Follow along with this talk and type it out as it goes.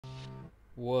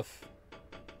Woof.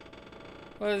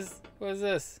 What is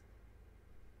this?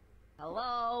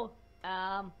 Hello?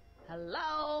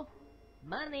 Hello?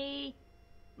 Money?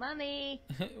 Money?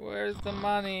 Where's the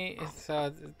money? It's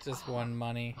just one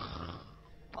money.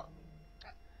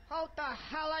 Who the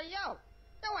hell are you?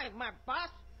 You ain't my boss.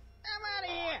 I'm out of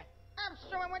here. I'm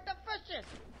swimming with the fishes.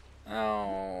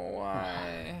 Oh,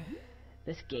 why?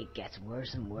 This gate gets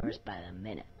worse and worse by the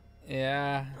minute.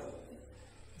 Yeah.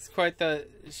 It's quite the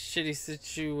shitty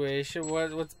situation.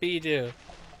 What's B do?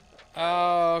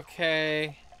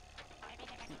 Okay.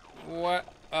 What?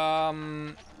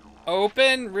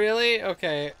 Open? Really?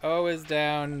 Okay. O is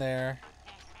down there.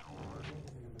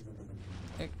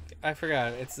 I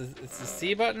forgot. It's the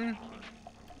C button?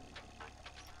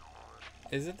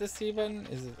 Is it the C button?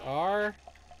 Is it R?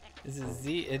 Is it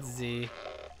Z? It's Z.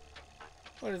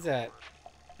 What is that?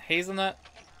 Hazelnut?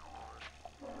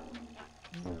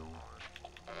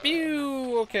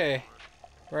 Pew! Okay.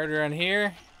 Right around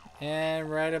here. And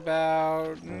right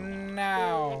about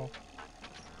now.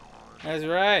 That's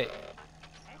right.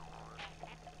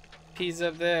 P's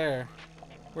up there.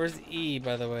 Where's E,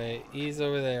 by the way? E's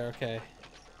over there. Okay.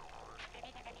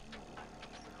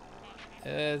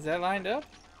 Is that lined up?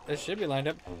 It should be lined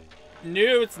up.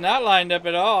 No, it's not lined up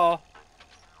at all.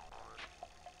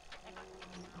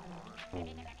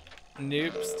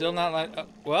 Nope, still not lined up.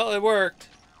 Well, it worked.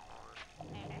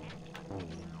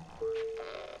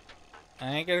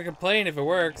 I ain't gonna complain if it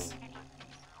works.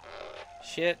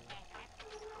 Shit.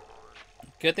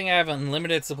 Good thing I have an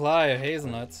unlimited supply of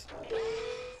hazelnuts.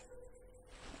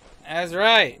 That's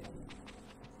right.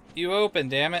 You open,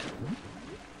 damn it.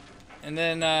 And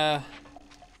then,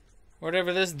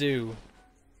 whatever this do.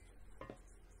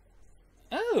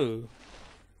 Oh.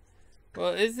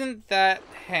 Well, isn't that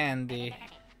handy?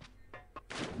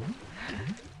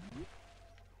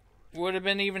 Would have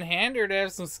been even handier to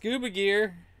have some scuba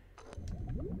gear.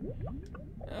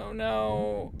 Oh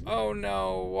no. Oh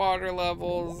no. Water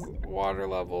levels. Water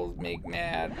levels make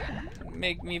mad.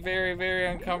 Make me very, very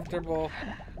uncomfortable.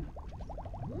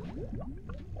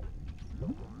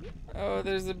 Oh,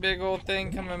 there's a big old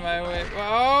thing coming my way.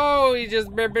 Oh, he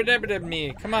just bribbered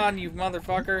me. Come on, you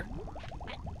motherfucker.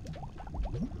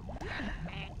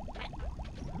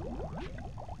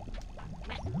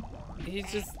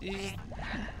 He's just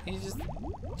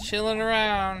chilling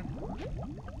around.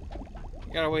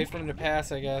 Gotta wait for him to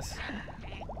pass, I guess.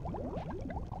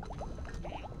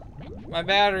 My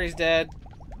battery's dead.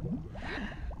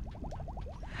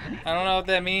 I don't know if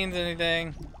that means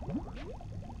anything.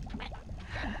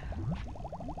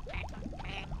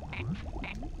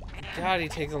 God, he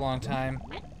takes a long time.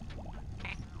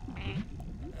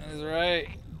 That's right.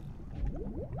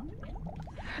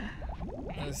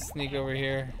 Let's sneak over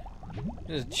here.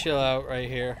 Just chill out right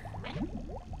here.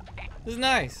 This is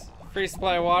nice. Free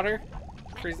supply of water.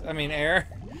 Air.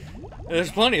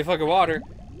 There's plenty of fucking water.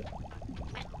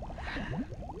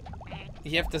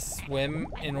 You have to swim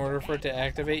in order for it to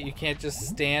activate. You can't just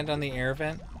stand on the air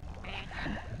vent.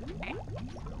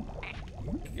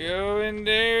 Going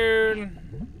down.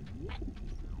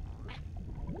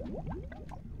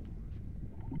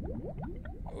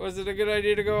 Was it a good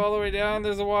idea to go all the way down?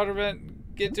 There's a water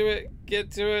vent. Get to it.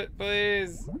 Get to it,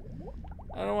 please.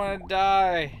 I don't want to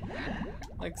die.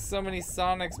 Like so many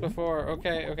Sonics before.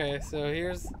 Okay, so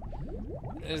there's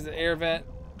the air vent.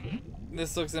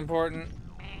 This looks important.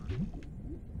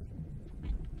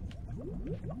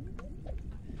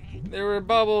 There were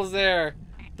bubbles there.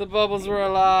 The bubbles were a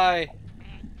lie.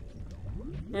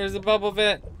 Where's the bubble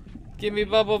vent? Give me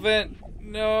bubble vent.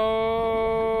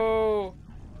 No.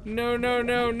 No,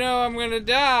 I'm gonna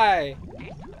die.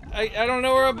 I don't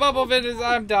know where a bubble vent is.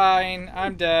 I'm dying.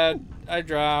 I'm dead. I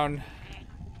drowned.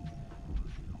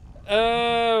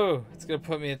 Oh, it's gonna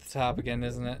put me at the top again,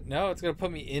 isn't it? No, it's gonna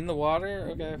put me in the water?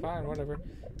 Okay, fine, whatever.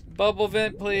 Bubble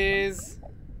vent, please.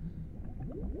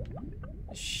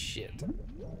 Shit.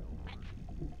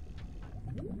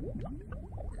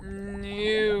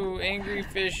 You angry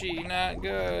fishy, not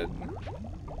good.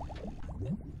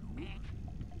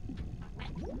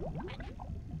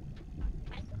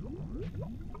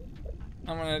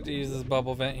 I'm gonna have to use this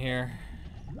bubble vent here.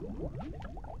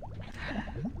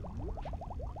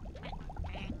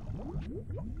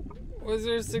 Was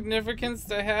there significance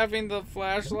to having the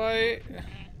flashlight?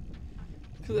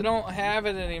 Because I don't have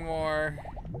it anymore.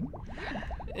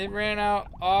 It ran out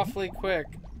awfully quick.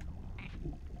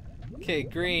 Okay,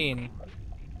 green.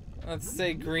 Let's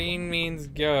say green means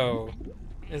go.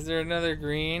 Is there another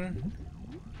green?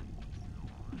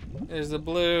 There's a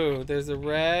blue. There's a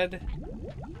red.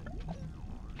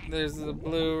 There's the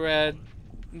blue, red,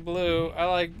 blue. I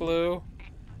like blue.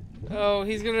 Oh,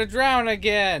 he's gonna drown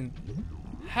again.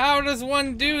 How does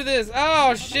one do this?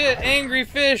 Oh shit, angry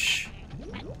fish.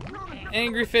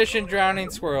 Angry fish and drowning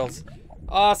squirrels.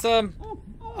 Awesome.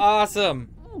 Awesome.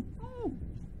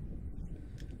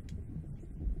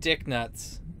 Dick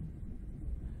nuts.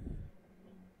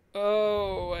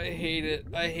 Oh, I hate it.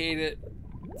 I hate it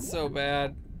so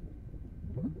bad.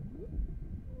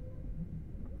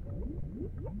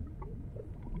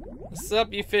 What's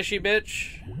up, you fishy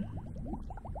bitch?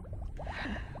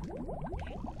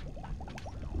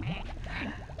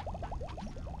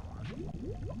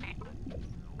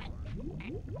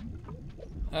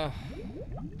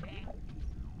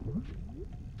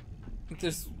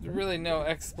 There's really no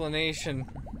explanation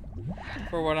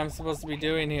for what I'm supposed to be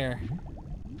doing here.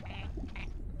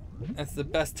 That's the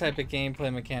best type of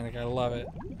gameplay mechanic. I love it.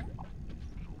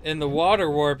 And the water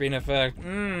warping effect.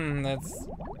 That's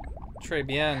très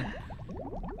bien.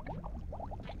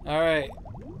 Alright.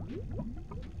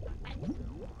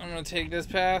 I'm gonna take this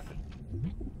path.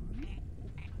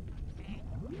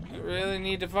 I really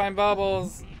need to find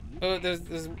bubbles. Oh, there's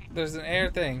an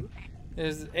air thing.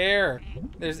 There's air.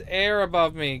 There's air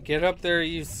above me. Get up there,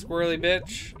 you squirrely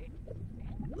bitch.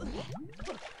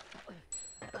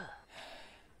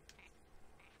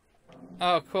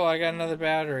 Oh, cool. I got another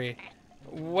battery.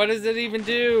 What does it even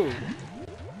do?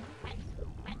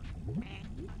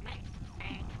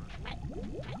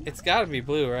 It's gotta be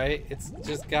blue, right? It's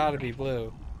just gotta be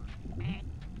blue.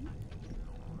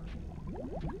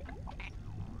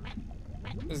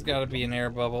 There's gotta be an air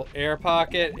bubble. Air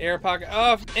pocket, air pocket.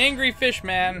 Oh, angry fish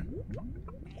man.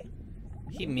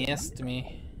 He missed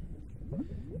me.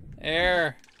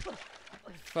 Air.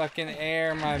 Fucking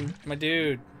air, my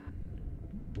dude.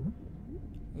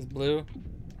 Is blue?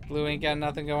 Blue ain't got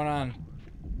nothing going on.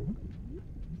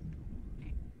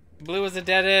 Blue is a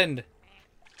dead end.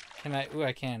 Can I? Ooh,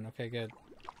 I can. Okay, good.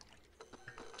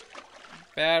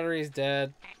 Battery's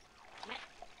dead.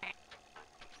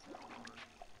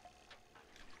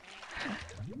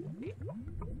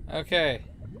 Okay.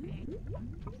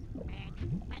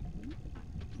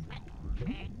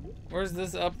 Where's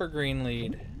this upper green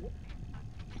lead?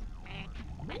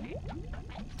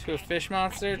 To a fish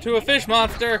monster? To a fish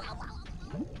monster!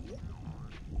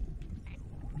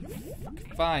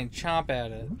 Fine, chomp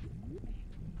at it.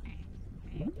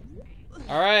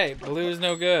 Alright, blue's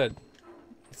no good.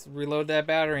 Let's reload that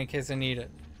battery in case I need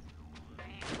it.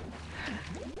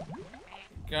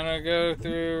 Gonna go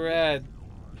through red.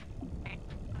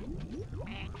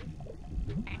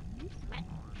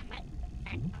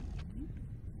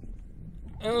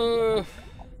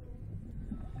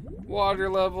 Water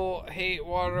level. Hate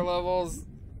water levels.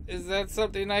 Is that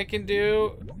something I can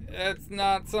do? That's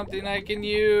not something I can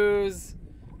use.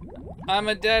 I'm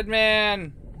a dead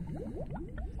man.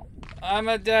 I'm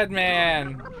a dead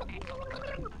man.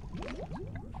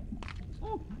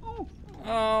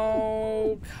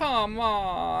 Oh, come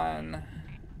on.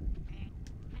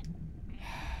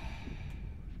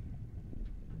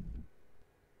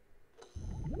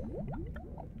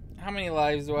 How many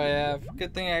lives do I have?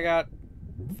 Good thing I got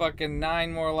fucking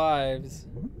 9 more lives.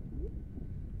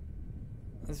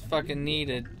 That's fucking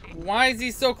needed. Why is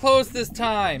he so close this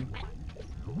time?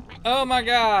 Oh my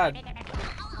god.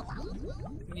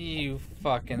 You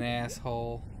fucking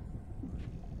asshole.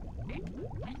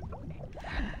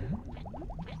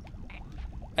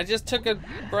 I just took a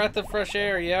breath of fresh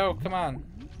air, yo. Come on.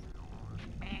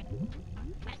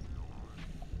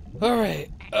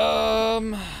 Alright.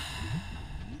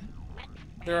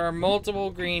 There are multiple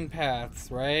green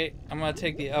paths, right? I'm gonna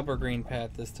take the upper green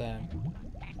path this time.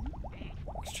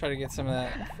 Let's try to get some of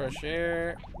that fresh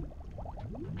air.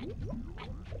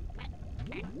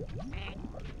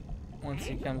 Once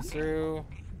he comes through.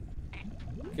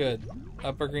 Good.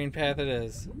 Upper green path it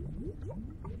is.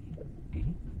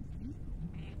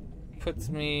 Puts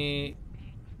me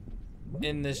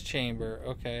in this chamber.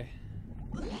 Okay.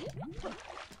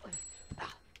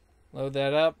 Load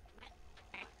that up.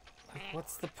 Like,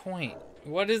 what's the point?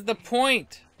 What is the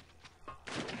point?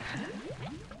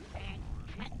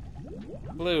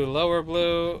 Blue, lower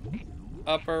blue,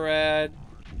 upper red.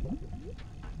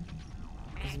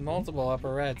 There's multiple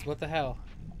upper reds. What the hell?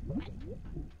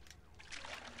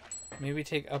 Maybe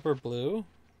take upper blue?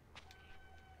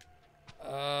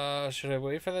 Should I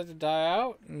wait for that to die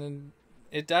out? And then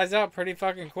it dies out pretty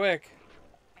fucking quick.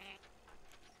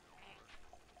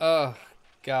 Oh,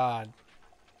 God.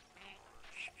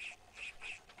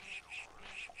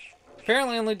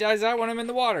 Apparently only dies out when I'm in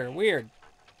the water. Weird.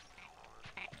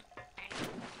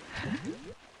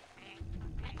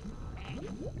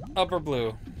 Upper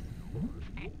blue.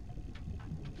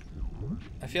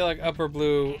 I feel like upper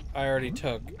blue I already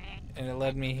took. and it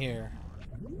led me here.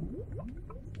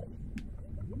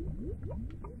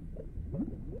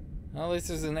 Well, at least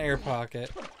there's an air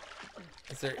pocket.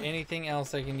 Is there anything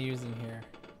else I can use in here?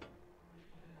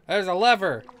 There's a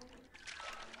lever!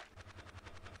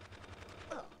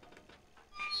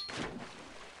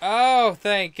 Oh,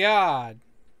 thank God.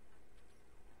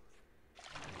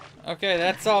 Okay,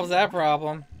 that solves that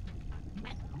problem.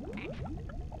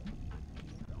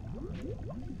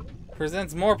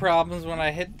 Presents more problems when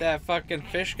I hit that fucking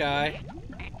fish guy.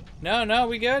 No, no,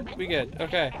 we good? We good.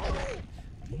 Okay.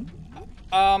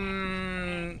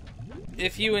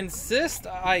 If you insist,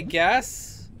 I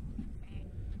guess.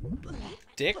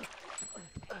 Dick.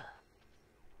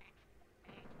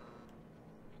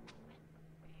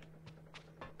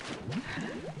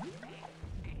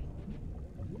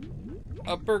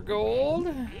 Upper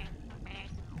gold?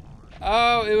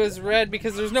 Oh, it was red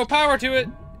because there's no power to it.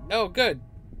 Oh, good.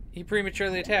 He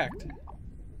prematurely attacked.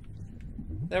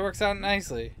 That works out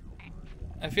nicely.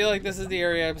 I feel like this is the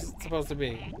area I'm supposed to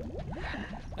be.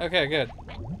 Okay, good.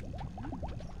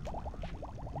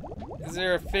 Is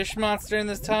there a fish monster in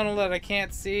this tunnel that I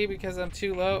can't see because I'm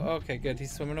too low? Okay, good.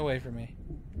 He's swimming away from me.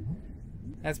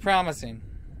 That's promising.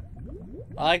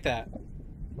 I like that.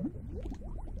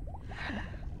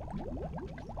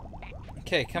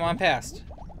 Okay, come on past.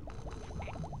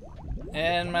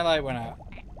 And my light went out.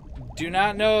 Do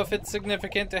not know if it's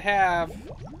significant to have.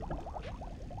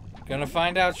 Gonna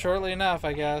find out shortly enough,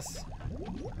 I guess.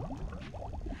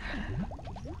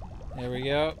 There we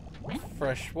go.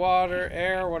 Fresh water,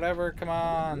 air, whatever, come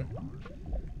on.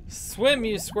 Swim,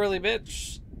 you squirrely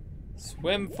bitch.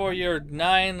 Swim for your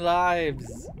 9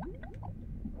 lives.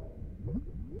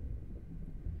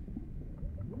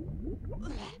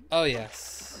 Oh,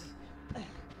 yes.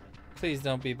 Please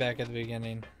don't be back at the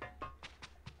beginning.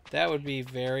 That would be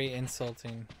very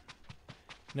insulting.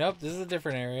 Nope, this is a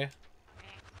different area.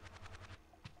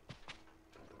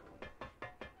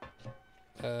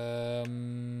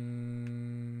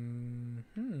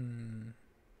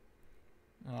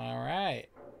 Alright.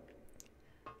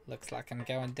 Looks like I'm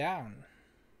going down.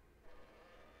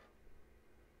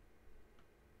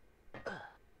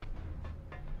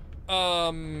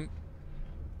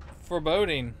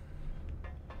 Foreboding.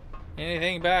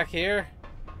 Anything back here?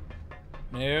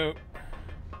 Nope.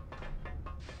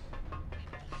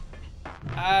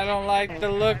 I don't like the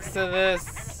looks of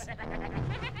this.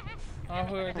 Oh,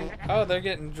 who are these? Oh, they're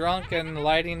getting drunk and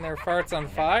lighting their farts on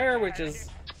fire, which is...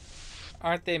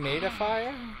 Aren't they made of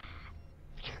fire?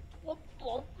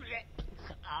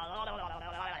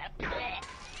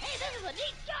 Hey, this is a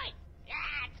neat joint!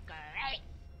 That's great!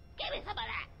 Give me some of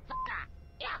that!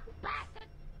 Yeah, bastard!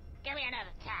 Give me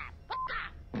another tab!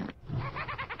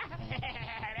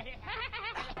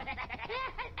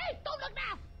 Hey, don't look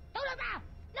now! Don't look now!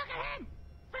 Look at him!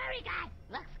 Furry guy!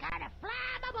 Looks kind of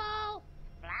flammable!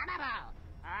 Flammable!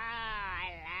 Oh,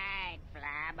 I like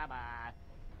flammable.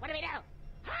 What do we do?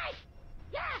 Hide!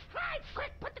 Yeah, hide!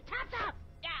 Quick, put the tabs out!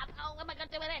 Yeah, oh, what am I gonna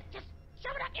do with it? Just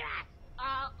shove it up your ass!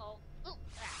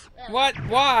 What?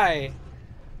 Why?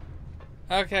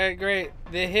 Okay, great.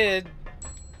 They hid.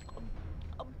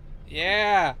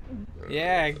 Yeah.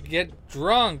 Yeah, get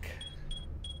drunk.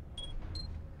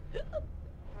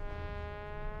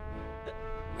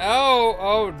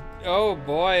 Oh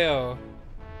boy, oh.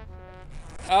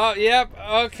 Oh, yep,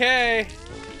 okay.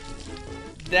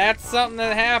 That's something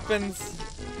that happens.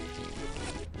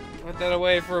 Put that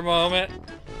away for a moment.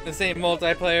 This ain't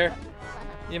multiplayer.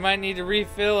 You might need to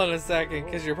refill in a second,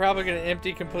 because you're probably going to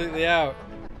empty completely out.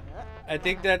 I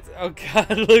think that's... Oh god,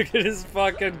 look at his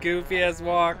fucking goofy-ass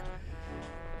walk.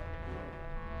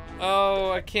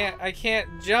 Oh, I can't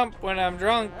jump when I'm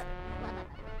drunk.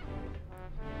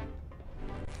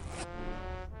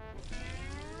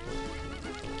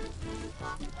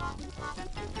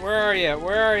 Where are you?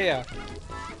 Where are you?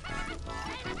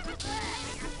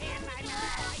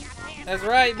 That's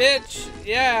right, bitch.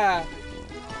 Yeah.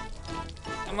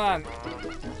 Come on.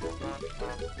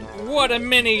 What a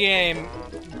mini game.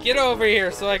 Get over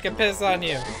here so I can piss on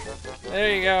you.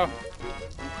 There you go.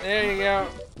 There you go.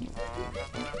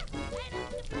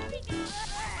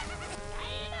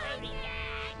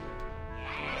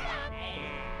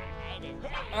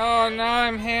 Oh, now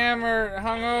I'm hammered,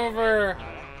 hungover.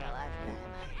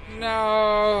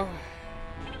 No.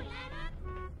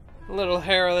 Little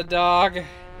hair of the dog.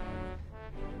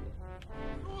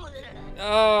 Oh,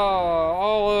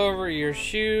 all over your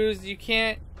shoes. You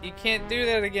can't do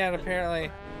that again,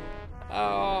 apparently.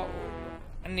 Oh,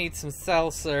 I need some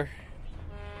seltzer.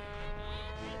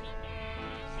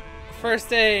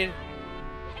 First aid.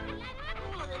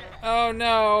 Oh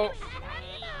no.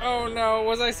 Oh no,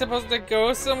 was I supposed to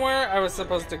go somewhere? I was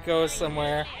supposed to go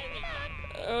somewhere.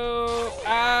 Oh,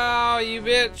 ow, you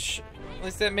bitch. At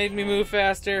least that made me move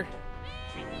faster.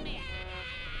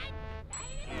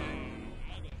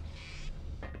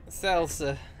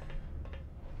 Salsa.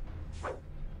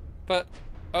 But,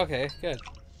 okay, good.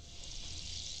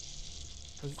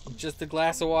 Just a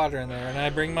glass of water in there, and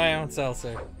I bring my own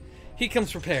seltzer. He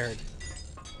comes prepared.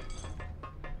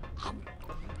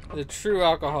 The true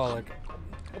alcoholic.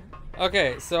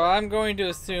 Okay, so I'm going to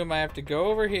assume I have to go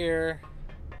over here.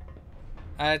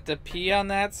 I have to pee on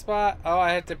that spot. Oh,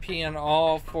 I had to pee on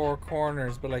all four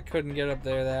corners, but I couldn't get up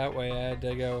there that way. I had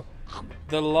to go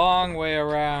the long way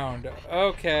around.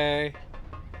 Okay.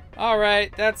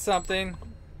 Alright, that's something.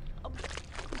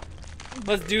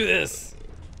 Let's do this.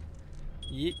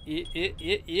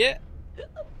 Yeah.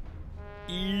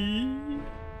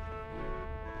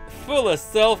 Full of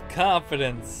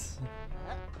self-confidence.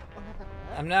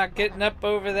 I'm not getting up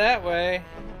over that way.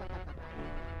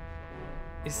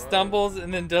 He stumbles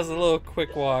and then does a little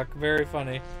quick walk. Very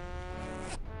funny.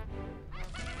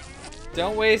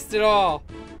 Don't waste it all.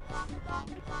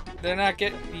 They're not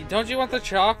getting... Don't you want the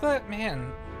chocolate?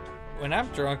 Man, when I'm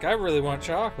drunk, I really want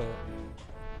chocolate.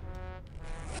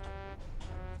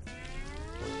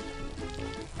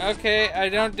 Okay, I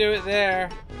don't do it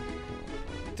there.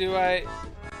 Do I...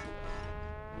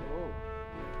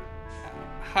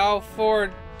 How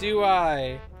far do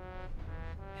I?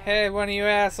 Hey, one of you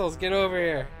assholes, get over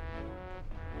here.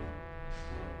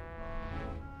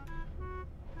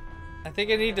 I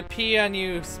think I need to pee on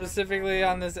you, specifically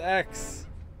on this X.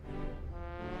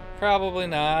 Probably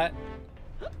not.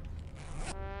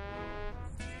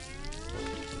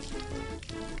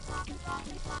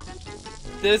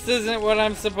 This isn't what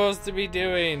I'm supposed to be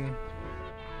doing.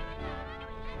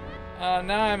 Oh,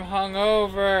 now I'm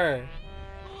hungover.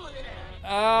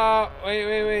 Oh,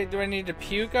 wait. Do I need to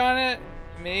puke on it?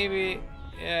 Maybe.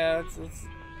 Yeah,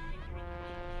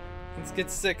 let's get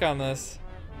sick on this.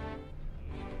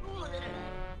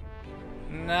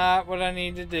 Not what I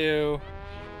need to do.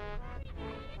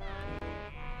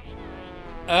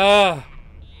 Ugh.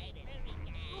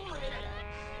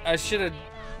 I should have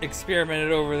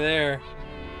experimented over there.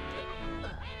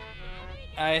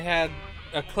 I had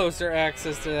a closer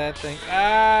access to that thing.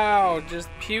 Ow! Just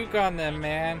puke on them,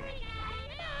 man.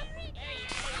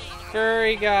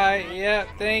 Furry guy. Yeah,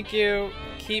 thank you.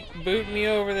 Keep booting me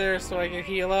over there so I can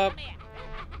heal up.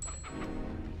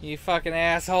 You fucking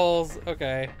assholes.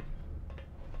 Okay.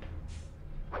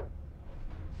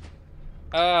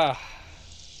 I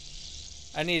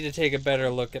need to take a better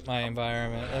look at my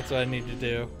environment. That's what I need to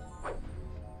do.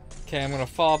 Okay, I'm gonna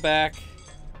fall back.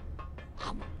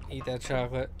 Eat that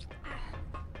chocolate.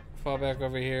 Fall back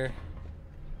over here.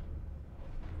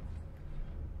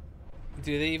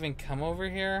 Do they even come over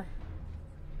here?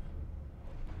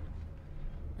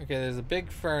 Okay, there's a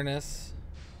big furnace.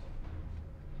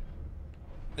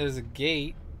 There's a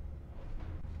gate.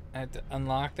 I have to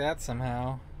unlock that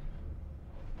somehow.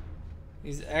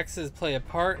 These X's play a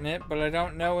part in it, but I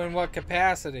don't know in what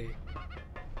capacity.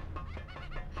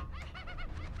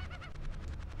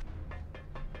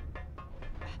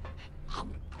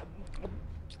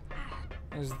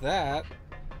 There's that.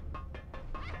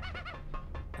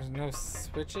 There's no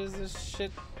switches, this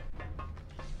shit.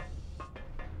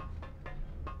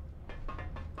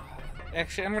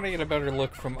 Actually, I'm gonna get a better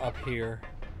look from up here.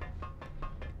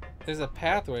 There's a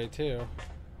pathway too.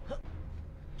 Is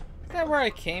that where I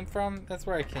came from? That's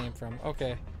where I came from.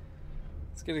 Okay.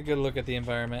 Let's get a good look at the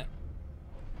environment.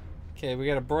 Okay, we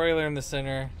got a broiler in the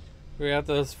center. We got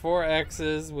those 4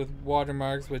 X's with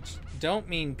watermarks, which don't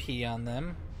mean pee on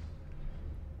them.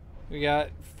 We got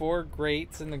 4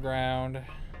 grates in the ground.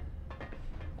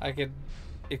 I could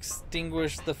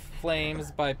extinguish the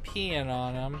flames by peeing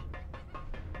on them.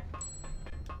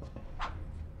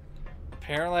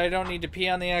 Apparently I don't need to pee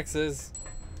on the X's.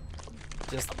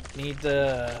 Just need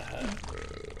to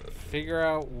figure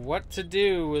out what to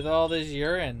do with all this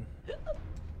urine.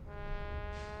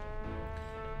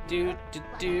 Do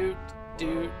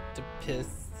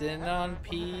pissing on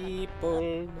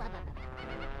people.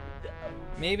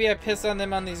 Maybe I piss on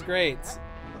them on these grates.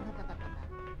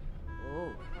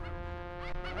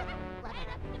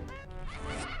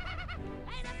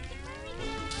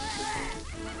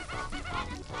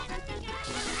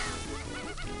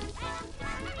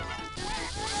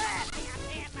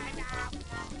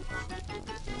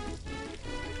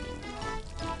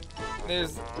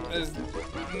 There's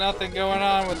nothing going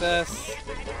on with this.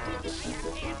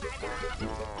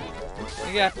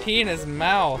 He got pee in his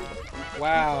mouth.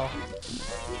 Wow.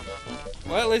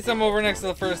 Well, at least I'm over next to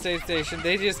the first aid station.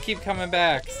 They just keep coming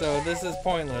back, so this is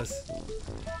pointless.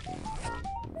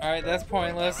 Alright, that's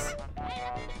pointless.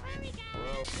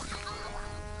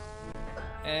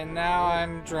 And now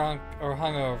I'm drunk or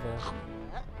hungover.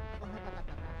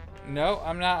 No,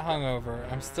 I'm not hungover.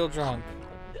 I'm still drunk.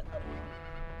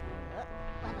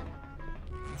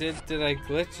 Did I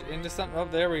glitch into something? Oh,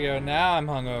 there we go. Now I'm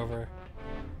hungover.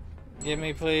 Give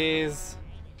me, please.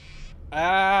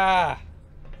 Ah!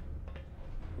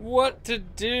 What to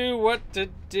do? What to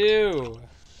do?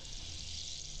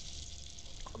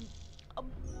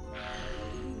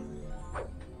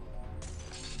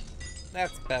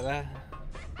 That's better.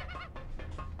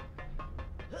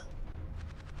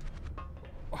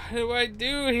 What do I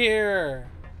do here?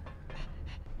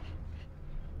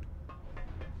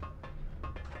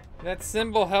 That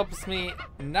symbol helps me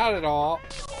not at all.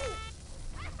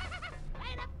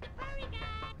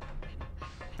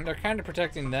 They're kind of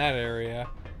protecting that area.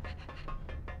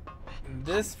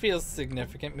 This feels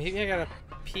significant. Maybe I gotta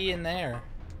pee in there.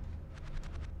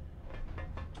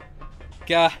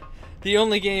 God, the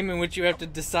only game in which you have to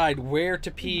decide where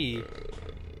to pee.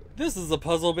 This is a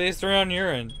puzzle based around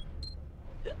urine.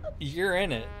 You're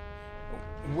in it.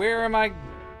 Where am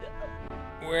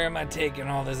I taking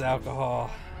all this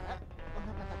alcohol?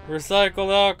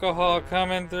 Recycled alcohol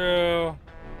coming through.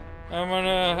 I'm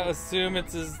gonna assume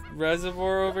it's a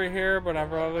reservoir over here, but I'm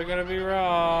probably gonna be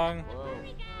wrong.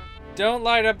 Don't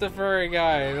light up the furry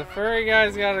guy. The furry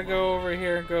guy's gotta go over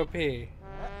here and go pee.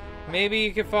 Maybe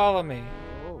you can follow me.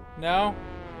 No?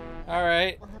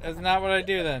 Alright. That's not what I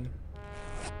do then.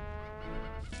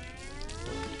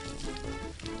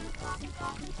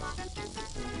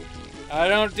 I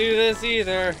don't do this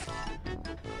either.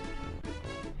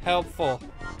 Helpful.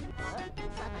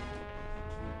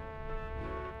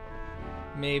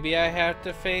 Maybe I have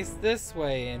to face this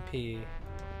way and pee.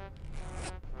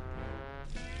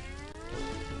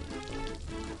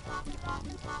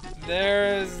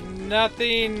 There is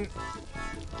nothing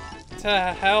to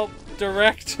help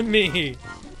direct me.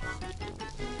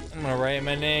 I'm gonna write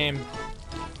my name.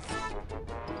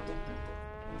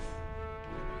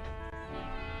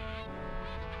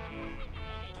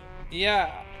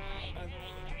 Yeah.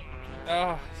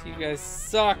 Oh, you guys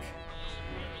suck.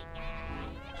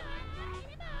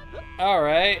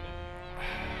 Alright.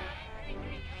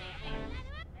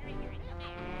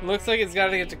 Looks like it's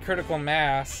gotta get to critical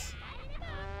mass.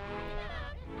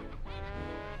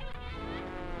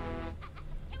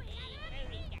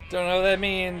 Don't know what that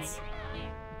means.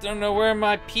 Don't know where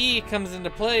my pee comes into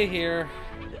play here.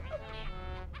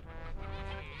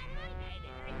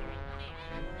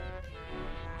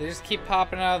 They just keep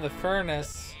popping out of the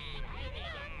furnace.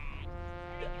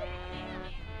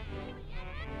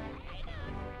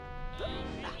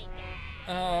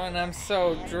 Oh, and I'm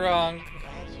so drunk.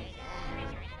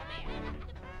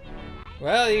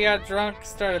 Well, you got drunk,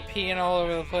 started peeing all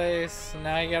over the place.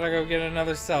 Now you gotta go get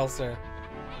another seltzer.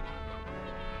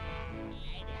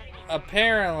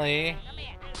 Apparently,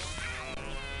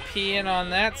 peeing on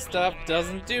that stuff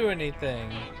doesn't do anything.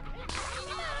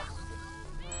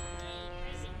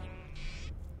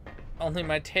 Only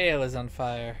my tail is on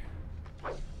fire.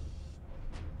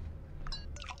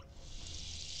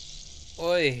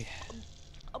 Oi.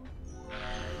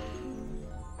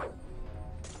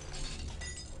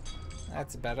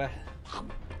 That's better.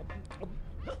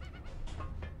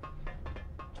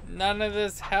 None of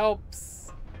this helps.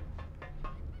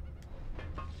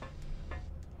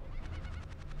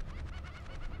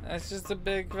 That's just a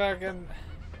big fucking...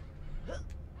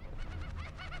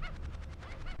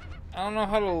 I don't know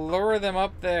how to lure them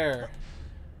up there.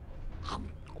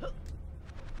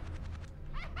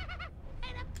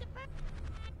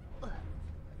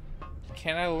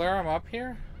 Can I lure them up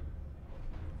here?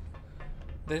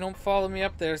 They don't follow me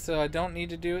up there, so I don't need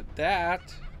to do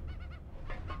that.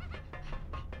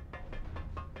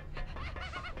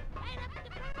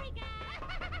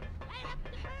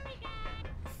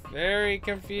 Very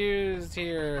confused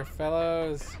here,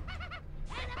 fellows.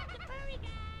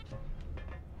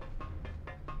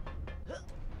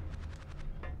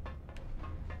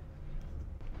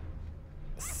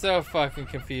 So fucking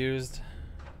confused.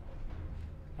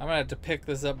 I'm gonna have to pick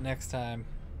this up next time.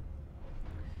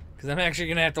 Because I'm actually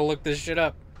gonna have to look this shit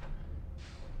up.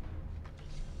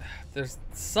 There's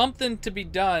something to be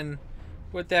done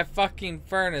with that fucking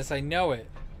furnace, I know it.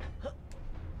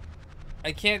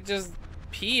 I can't just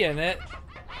pee in it.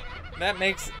 That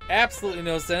makes absolutely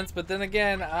no sense, but then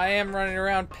again, I am running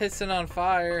around pissing on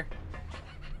fire.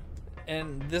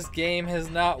 And this game has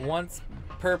not once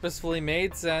purposefully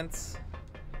made sense.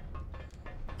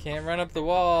 Can't run up the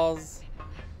walls.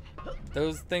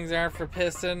 Those things aren't for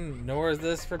pissing, nor is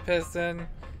this for pissing.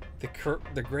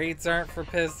 The grates aren't for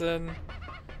pissing.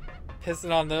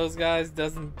 Pissing on those guys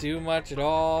doesn't do much at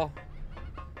all.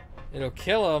 It'll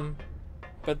kill them,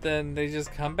 but then they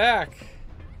just come back.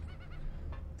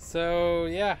 So,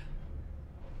 yeah.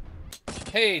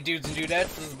 Hey, dudes and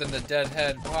dudettes, this has been the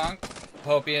Deadhead Punk.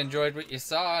 Hope you enjoyed what you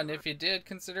saw, and if you did,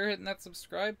 consider hitting that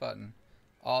subscribe button.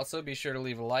 Also, be sure to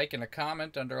leave a like and a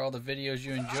comment under all the videos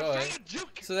you enjoy,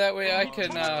 so that way I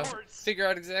can figure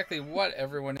out exactly what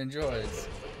everyone enjoys.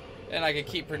 And I can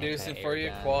keep producing for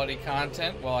you quality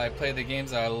content while I play the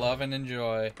games I love and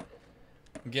enjoy.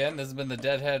 Again, this has been the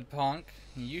Deadhead Punk.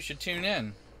 You should tune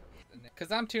in,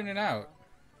 because I'm tuning out.